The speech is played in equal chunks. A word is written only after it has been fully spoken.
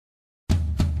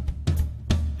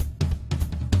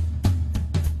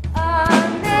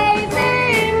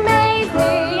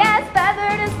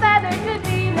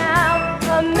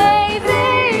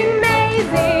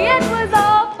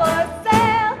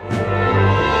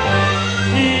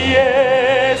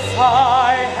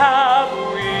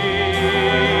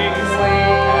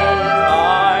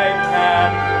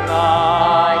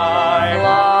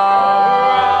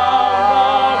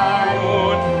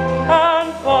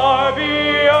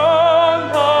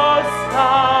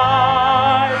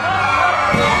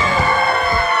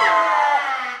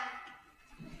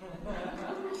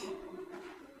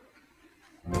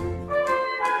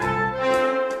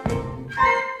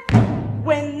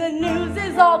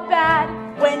all bad.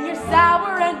 When you're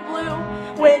sour and blue,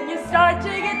 when you start to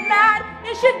get mad,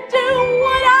 you should do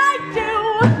what I do.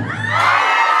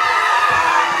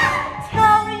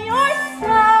 Tell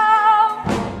yourself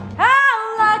how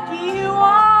lucky you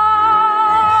are.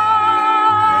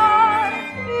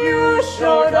 You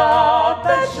showed up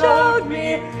and showed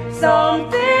me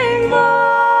something more.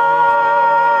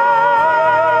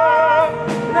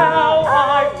 Now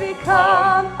I've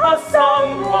become a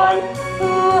someone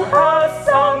who has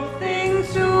something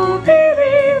to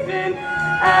believe in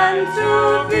and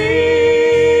to be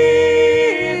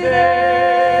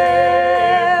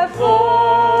there for.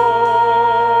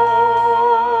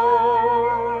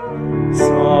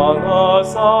 Sala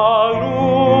salu,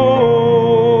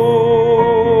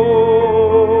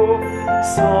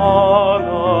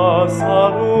 sala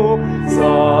salu,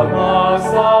 sala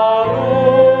salu.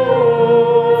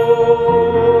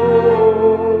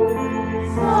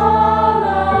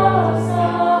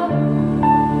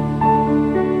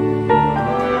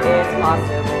 It's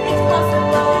possible.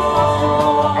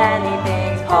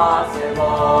 Anything's possible.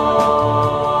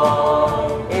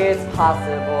 It's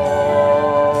possible.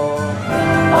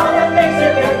 All the things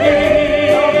you can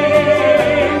think,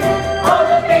 all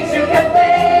the things you can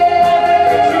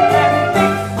think,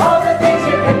 all the things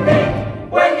you can think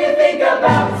when you think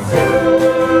about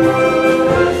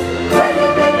Seuss. When you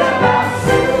think about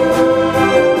Seuss.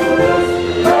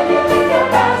 When you think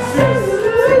about Seuss.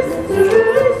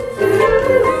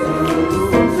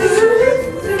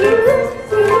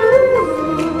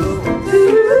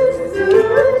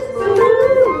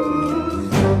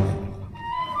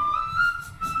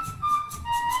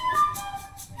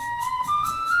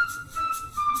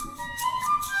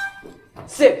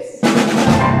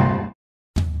 Seuss.